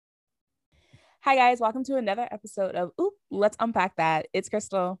Hi guys, welcome to another episode of Let's Unpack That. It's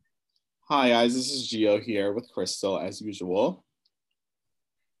Crystal. Hi guys, this is Gio here with Crystal as usual.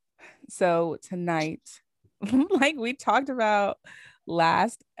 So tonight, like we talked about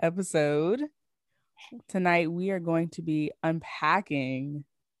last episode, tonight we are going to be unpacking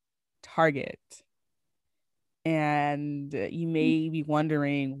Target. And you may be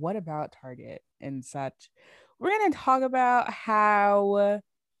wondering, what about Target and such? We're going to talk about how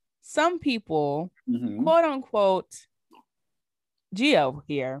some people, quote unquote, Gio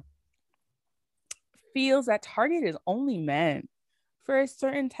here, feels that Target is only meant for a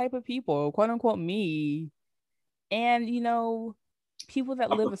certain type of people, quote unquote me, and people that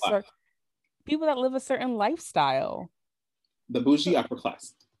live a certain lifestyle. The bougie upper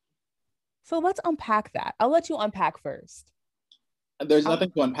class. So let's unpack that. I'll let you unpack first. There's nothing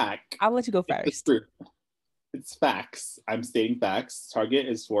to unpack. I'll let you go first. It's true. It's facts. I'm stating facts. Target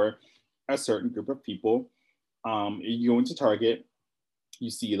is for a certain group of people. You go into Target, you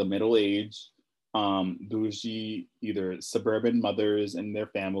see the middle-aged, bougie, either suburban mothers and their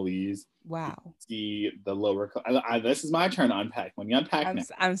families. Wow. You see the lower class. This is my turn to unpack. When you unpack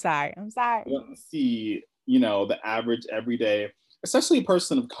I'm sorry. You don't see, the average everyday, especially a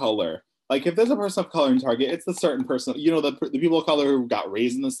person of color. Like if there's a person of color in Target, it's the certain person, the people of color who got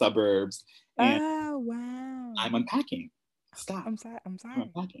raised in the suburbs. And oh, wow. I'm unpacking. Stop. I'm sorry. I'm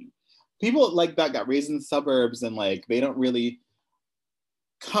unpacking. People like that got raised in the suburbs and like they don't really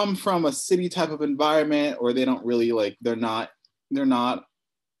come from a city type of environment, or they don't really like they're on the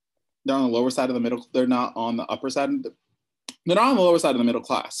lower side of the middle. They're not on the upper side. They're not on the lower side of the middle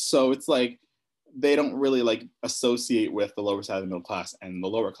class. So it's like they don't really like associate with the lower side of the middle class and the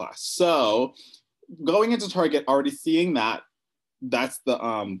lower class. So going into Target, already seeing that's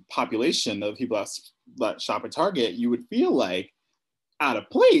the population of people that shop at Target, you would feel like out of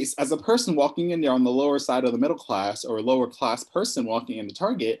place as a person walking in there on the lower side of the middle class, or a lower class person walking into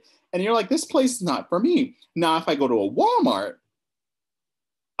Target, and you're like, this place is not for me. Now, if I go to a Walmart,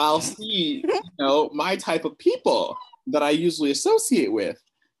 I'll see, my type of people that I usually associate with.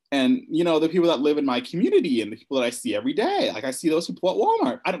 And, the people that live in my community and the people that I see every day. Like I see those people at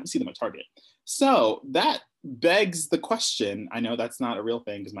Walmart. I don't see them at Target. So that begs the question. I know that's not a real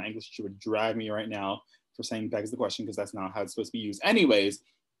thing because my English teacher would drive me right now for saying begs the question, because that's not how it's supposed to be used. Anyways,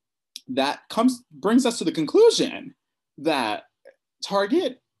 that brings us to the conclusion that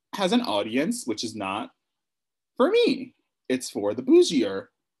Target has an audience which is not for me. It's for the bougier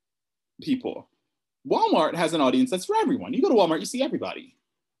people. Walmart has an audience that's for everyone. You go to Walmart, you see everybody.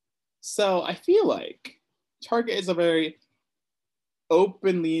 So I feel like Target is a very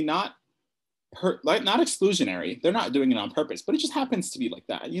openly not exclusionary. They're not doing it on purpose, but it just happens to be like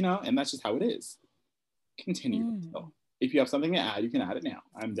that, and that's just how it is. Continue. So if you have something to add, you can add it now.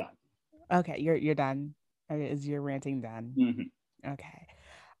 I'm done. Okay, you're done. Is your ranting done? Mm-hmm. Okay.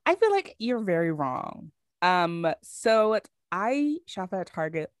 I feel like you're very wrong. So I shop at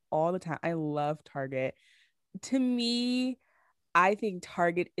Target all the time. I love Target. To me, I think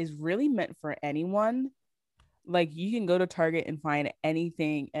Target is really meant for anyone. Like you can go to Target and find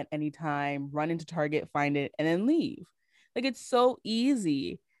anything at any time, run into Target, find it, and then leave. Like it's so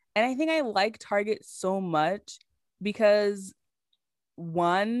easy. And I think I like Target so much because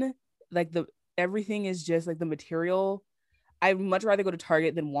one, like everything is just like the material. I'd much rather go to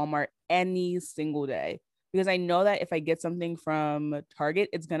Target than Walmart any single day, because I know that if I get something from Target,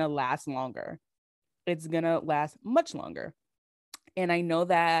 it's going to last longer. It's going to last much longer. And I know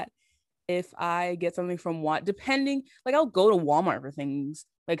that if I get something from depending, like I'll go to Walmart for things,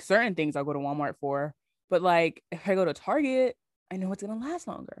 like certain things I'll go to Walmart for. But like if I go to Target, I know it's going to last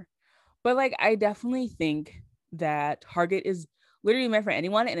longer. But like I definitely think that Target is literally meant for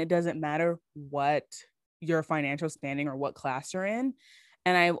anyone, and it doesn't matter what your financial standing or what class you're in.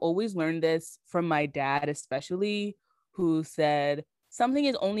 And I've always learned this from my dad, especially, who said something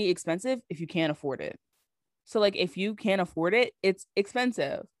is only expensive if you can't afford it. So like if you can't afford it, it's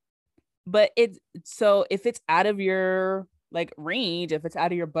expensive. But so if it's out of your like range, if it's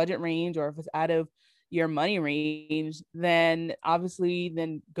out of your budget range, or if it's out of your money range, then obviously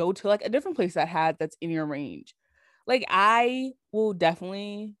then go to like a different place that's in your range. Like I will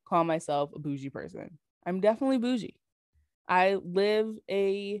definitely call myself a bougie person. I'm definitely bougie. I live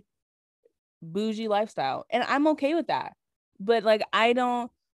a bougie lifestyle and I'm okay with that. But like I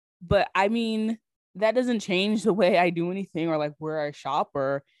mean, that doesn't change the way I do anything or like where I shop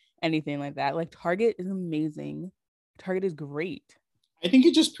or anything like that. Like Target is amazing. Target is great. I think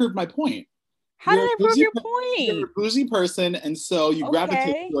you just proved my point. How did I prove your point? You're a bougie person, and so you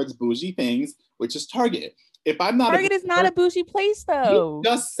gravitate towards bougie things, which is Target. If I'm not Target is not a bougie place, though. You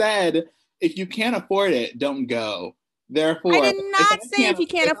just said if you can't afford it, don't go. I Therefore, did not say if you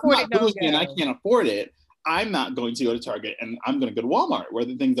can't if I'm afford it, not don't bougie and I go. can't afford it, I'm not going to go to Target and I'm going to go to Walmart where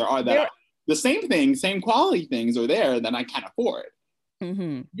the things are that There, the same thing, same quality things are there that I can't afford.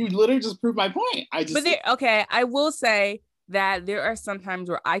 mm-hmm. You literally just proved my point. But there, okay, I will say that there are some times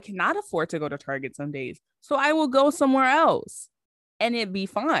where I cannot afford to go to Target some days. So I will go somewhere else and it'd be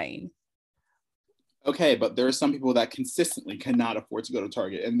fine. Okay, but there are some people that consistently cannot afford to go to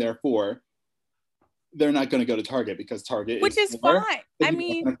Target and therefore they're not going to go to Target because Target Which is is for fine. the I people that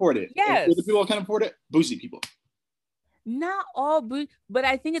mean, can afford it. And who are the yes, people that can afford it? Bougie people. not all, but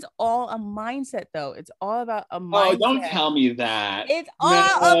I think it's all a mindset, though. It's all about a Oh, don't mindset. tell me that. It's all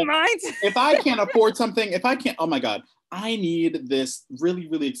a No. mindset. If I can't afford something, if I can't, oh my God, I need this really,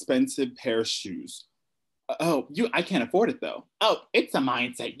 really expensive pair of shoes. I can't afford it though. Oh, it's a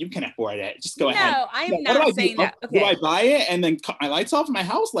mindset. You can afford it. Just go ahead. No, No, I'm what do not I do? saying Oh, that. do I Okay. buy it and then cut my lights off in my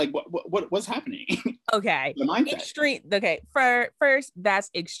house? Like what's happening? Okay. The mindset. Extreme. Okay. First, that's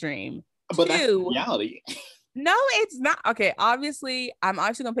extreme. But that's the Two, reality. no, it's not. Okay. Obviously, I'm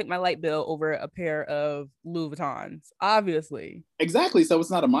obviously gonna pick my light bill over a pair of Louis Vuittons. Obviously. Exactly. So it's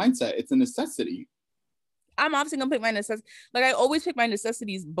not a mindset, it's a necessity. I'm obviously gonna pick my necessities. Like I always pick my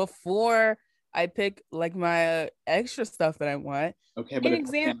necessities before I pick like my extra stuff that I want. Okay, but An if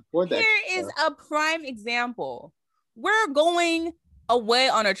I can't example afford the here extra is stuff, a prime example. We're going away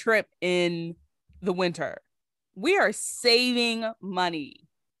on a trip in the winter. We are saving money,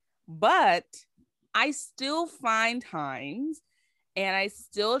 but I still find times and I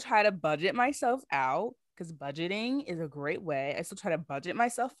still try to budget myself out because budgeting is a great way. I still try to budget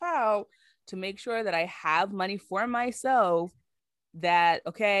myself out to make sure that I have money for myself that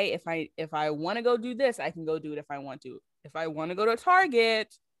okay, if I want to go do this, I can go do it if I want to. If I want to go to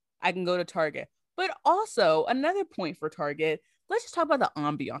Target, I can go to Target. But also another point for Target, let's just talk about the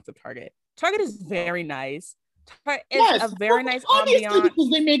ambiance of Target. Target is very nice. It's yes, a very nice obviously ambiance. because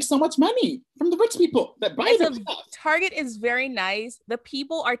they make so much money from the rich people that buy It's their a stuff. Target is very nice. The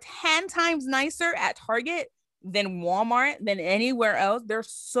people are 10 times nicer at Target than Walmart than anywhere else. They're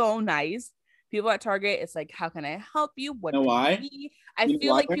so nice. People at Target, it's like, how can I help you? You know What do you why? need? I You know feel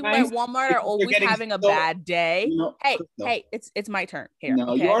why like they're people at nice? Walmart are Because they're always getting having a so, bad day. you know, Hey, Crystal, hey, it's my turn here,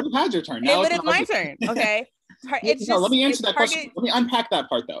 no, you okay? already had your turn. Hey, Now but it's it's not my your turn, turn. okay? It's No, let just me answer it's that question. Target. Let me unpack that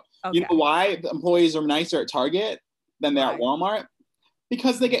part though. You know Okay, why the employees are nicer at Target than they're at why? Walmart?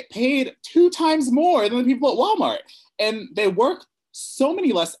 Because they get paid 2 times more than the people at Walmart. And they work so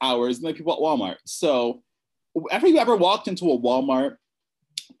many less hours than the people at Walmart. So, have you ever walked into a Walmart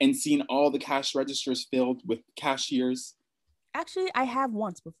and seen all the cash registers filled with cashiers? Actually, I have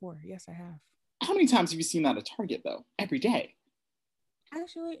once before. Yes, I have. How many times have you seen that at Target though? Every day.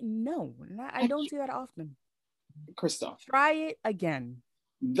 Actually, no, I I, don't see that often. Christoph, Try it again.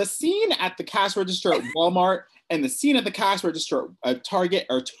 the scene at the cash register at Walmart and the scene at the cash register at Target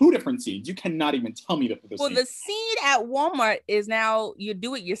are two different scenes. You cannot even tell me that they're the Well, same. the scene at Walmart is now you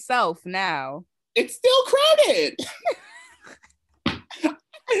do it yourself now. It's still crowded.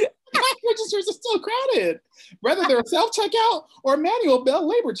 Cash registers are still crowded. Whether they're self checkout or manual bell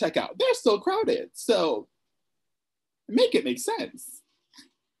labor checkout, they're still crowded. So make it make sense.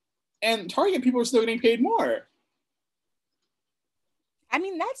 And Target people are still getting paid more. I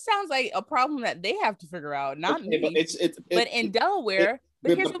mean, that sounds like a problem that they have to figure out, not Okay, but me. But in Delaware,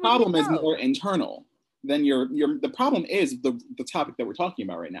 but here's the what we need problem to is know. more internal than your the problem is the topic that we're talking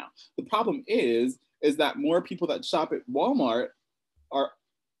about right now. The problem is that more people that shop at Walmart are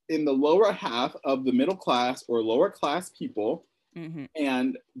in the lower half of the middle class or lower class people, Mm-hmm.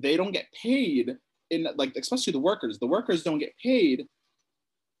 and they don't get paid in, like, especially the workers don't get paid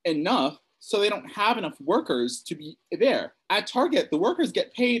enough, so they don't have enough workers to be there. At Target, the workers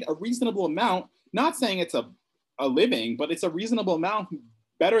get paid a reasonable amount, not saying it's a living, but it's a reasonable amount,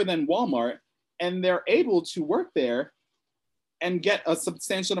 better than Walmart, and they're able to work there and get a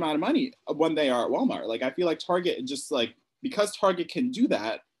substantial amount of money when they are at Walmart. Like, I feel like Target just, like, because Target can do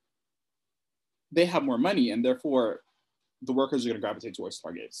that, they have more money, and therefore the workers are going to gravitate towards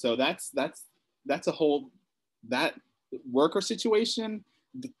Target. So that's a whole, that worker situation.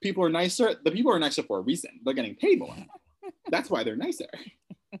 The people are nicer. The people are nicer for a reason. They're getting paid more. That's why they're nicer.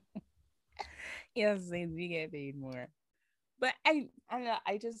 Yes, they do get paid more. But I don't know.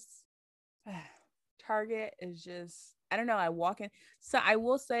 I just Target is just I don't know. I walk in. So I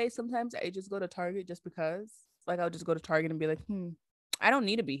will say sometimes I just go to Target just because. Like I'll just go to Target and be like, I don't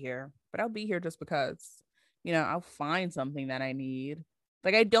need to be here, but I'll be here just because. I'll find something that I need.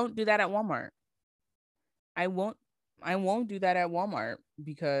 Like I don't do that at Walmart. I won't I won't do that at Walmart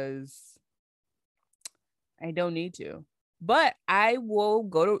because I don't need to. But I will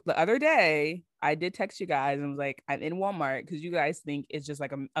go to the other day. I did text you guys and was like, I'm in Walmart because you guys think it's just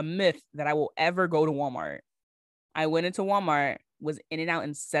like a myth that I will ever go to Walmart. I went into Walmart, was in and out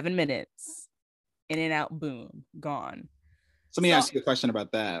in 7 minutes. In and out, boom, gone. So let me ask you a question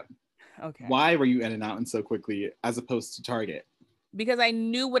about that. Okay. Why were you in and out and so quickly as opposed to Target? Because I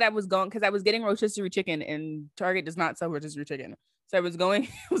knew what I was going, because I was getting rotisserie chicken and Target does not sell rotisserie chicken. So I was going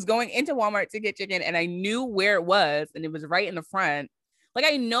into Walmart to get chicken and I knew where it was and it was right in the front. Like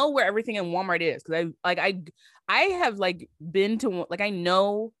I know where everything in Walmart is because I have like been to like I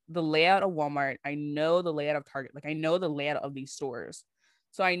know the layout of Walmart. I know the layout of Target. Like I know the layout of these stores.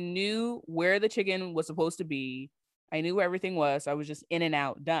 So I knew where the chicken was supposed to be. I knew where everything was. So I was just in and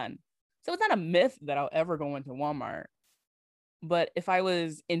out, done. So it's not a myth that I'll ever go into Walmart. But if I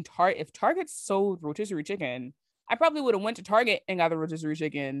was in if Target sold rotisserie chicken, I probably would have went to Target and got the rotisserie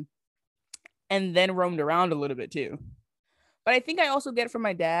chicken and then roamed around a little bit too. But I think I also get it from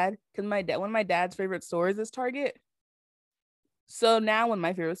my dad because one of my dad's favorite stores is Target. So now one of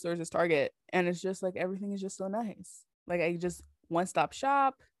my favorite stores is Target, and it's just like everything is just so nice. Like I just one-stop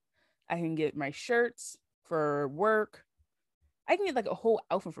shop. I can get my shirts for work. I can get like a whole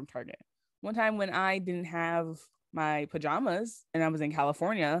outfit from Target. One time when I didn't have my pajamas and I was in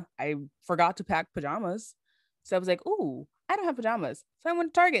California, I forgot to pack pajamas. So I was like, ooh, I don't have pajamas. So I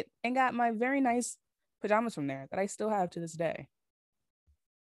went to Target and got my very nice pajamas from there that I still have to this day.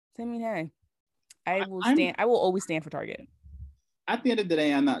 So I mean, hey, I will always stand for Target. At the end of the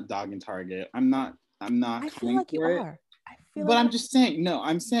day, I'm not dogging Target. I'm not I feel coming like you for it. are. I feel But like I'm just saying, no,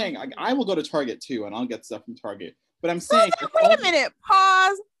 I'm saying I will go to Target too and I'll get stuff from Target. But I'm so saying wait a minute.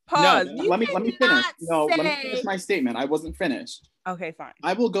 Pause. no, You let me finish. cannot No, let me finish say. my statement. I wasn't finished. Okay, fine.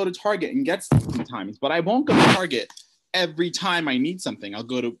 I will go to Target and get stuff sometimes, but I won't go to Target every time I need something. I'll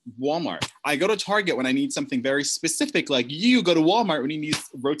go to Walmart. I go to Target when I need something very specific, like you go to Walmart when you need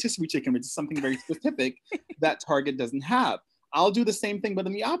rotisserie chicken, which is something very specific that Target doesn't have. I'll do the same thing, but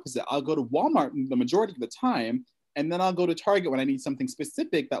in the opposite. I'll go to Walmart the majority of the time, and then I'll go to Target when I need something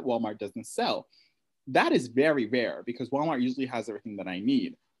specific that Walmart doesn't sell. That is very rare because Walmart usually has everything that I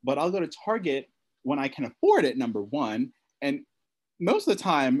need. But I'll go to Target when I can afford it, number one. And most of the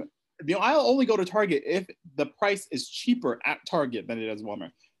time, I'll only go to Target if the price is cheaper at Target than it is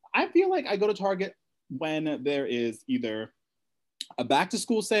Walmart. I feel like I go to Target when there is either a back to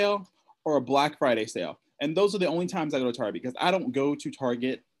school sale or a Black Friday sale. And those are the only times I go to Target because I don't go to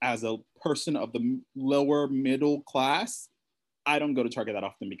Target as a person of the lower middle class. I don't go to Target that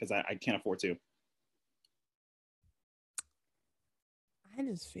often because I can't afford to. I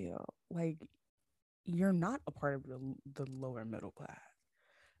just feel like you're not a part of the lower middle class.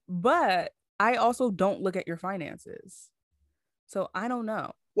 But I also don't look at your finances. So I don't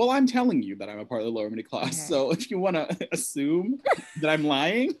know. Well, I'm telling you that I'm a part of the lower middle class. Okay. So if you want to assume that I'm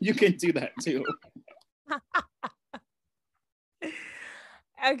lying, you can do that too.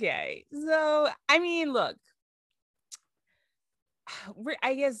 Okay. So, I mean, look,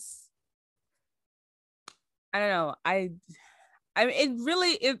 I guess, I don't know. I mean, it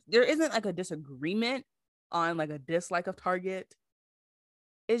really, there isn't like a disagreement on like a dislike of Target.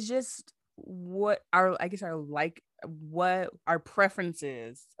 It's just what our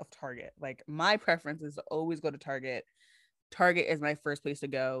preferences of Target. Like my preference is to always go to Target. Target is my first place to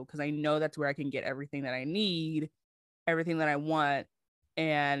go because I know that's where I can get everything that I need, everything that I want,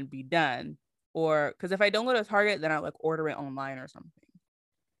 and be done. Or because if I don't go to Target, then I'll like order it online or something,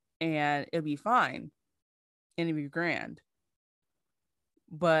 and it'll be fine, and it'll be grand.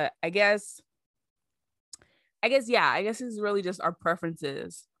 But I guess it's really just our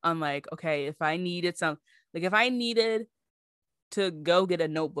preferences on like, okay, if I needed to go get a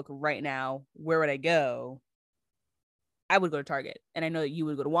notebook right now, where would I go? I would go to Target, and I know that you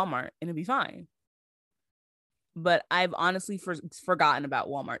would go to Walmart and it'd be fine. But I've honestly forgotten about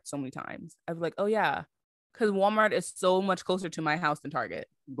Walmart so many times. I was like, oh yeah, because Walmart is so much closer to my house than Target.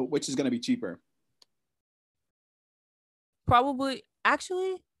 But which is going to be cheaper? Probably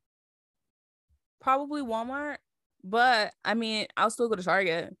Walmart, but I mean, I'll still go to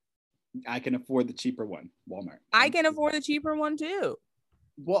Target. I can afford the cheaper one, Walmart. I can afford the cheaper one too.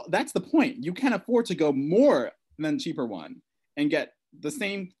 Well, that's the point. You can afford to go more than the cheaper one and get the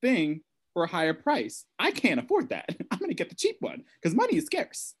same thing for a higher price. I can't afford that. I'm going to get the cheap one because money is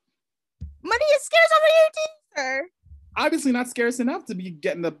scarce. Money is scarce over here too, sir. Obviously not scarce enough to be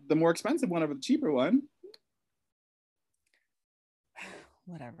getting the more expensive one over the cheaper one.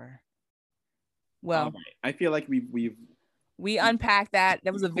 Whatever. Well, right. I feel like we unpacked that.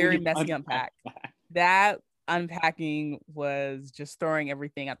 That was a very messy unpack. That unpacking was just throwing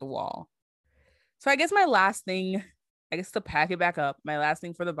everything at the wall. So I guess my last thing I guess to pack it back up, my last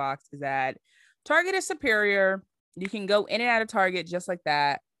thing for the box is that Target is superior. You can go in and out of Target just like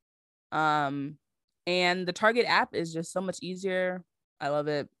that. And the Target app is just so much easier. I love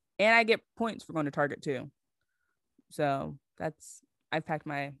it. And I get points for going to Target too. So that's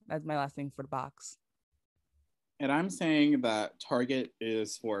my last thing for the box. And I'm saying that Target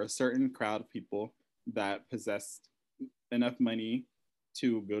is for a certain crowd of people that possess enough money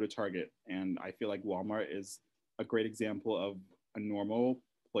to go to Target. And I feel like Walmart is a great example of a normal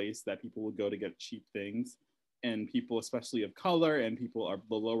place that people would go to get cheap things. And people, especially of color, and people are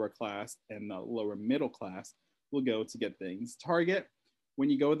the lower class and the lower middle class, will go to get things. Target, when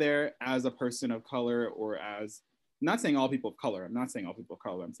you go there as a person of color, or as, I'm not saying all people of color, I'm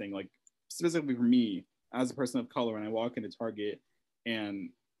saying like specifically for me as a person of color, when I walk into Target and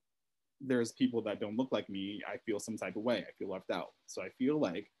there's people that don't look like me, I feel some type of way. I feel left out. So I feel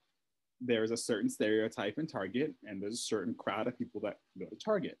like there's a certain stereotype in Target, and there's a certain crowd of people that go to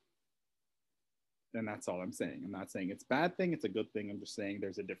Target. And that's all I'm saying. I'm not saying it's a bad thing, it's a good thing. I'm just saying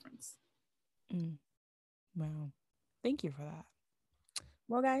there's a difference. Wow. Thank you for that.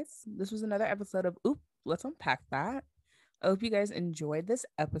 Well, guys, this was another episode of Oop, Let's Unpack That. I hope you guys enjoyed this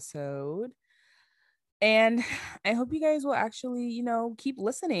episode. And I hope you guys will actually, keep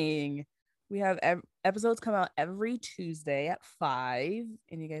listening. We have episodes come out every Tuesday at 5,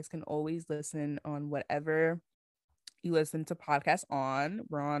 and you guys can always listen on whatever you listen to podcasts on.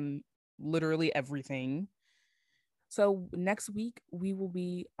 We're on literally everything. So next week we will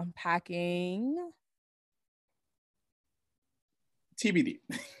be unpacking TBD.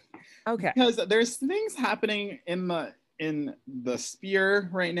 Okay. Because there's things happening in the sphere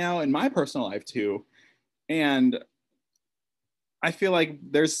right now, in my personal life too. And I feel like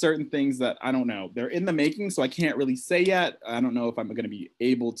there's certain things that I don't know. They're in the making, so I can't really say yet. I don't know if I'm going to be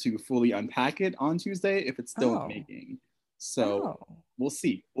able to fully unpack it on Tuesday if it's still in the making. So we'll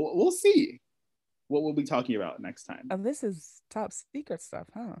see. We'll see what we'll be talking about next time. This is top secret stuff,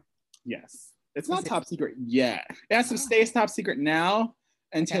 huh? Yes. It's not top secret yet. It has to stay top secret now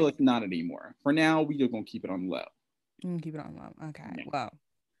until it's not anymore. For now, we're going to keep it on low. Keep it on low. Okay. Yeah. Well,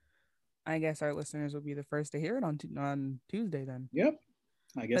 I guess our listeners will be the first to hear it on Tuesday then. Yep.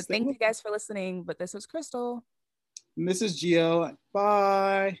 I guess. But thank you guys for listening. But this was Crystal. And this is Gio.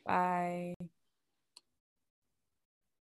 Bye. Bye.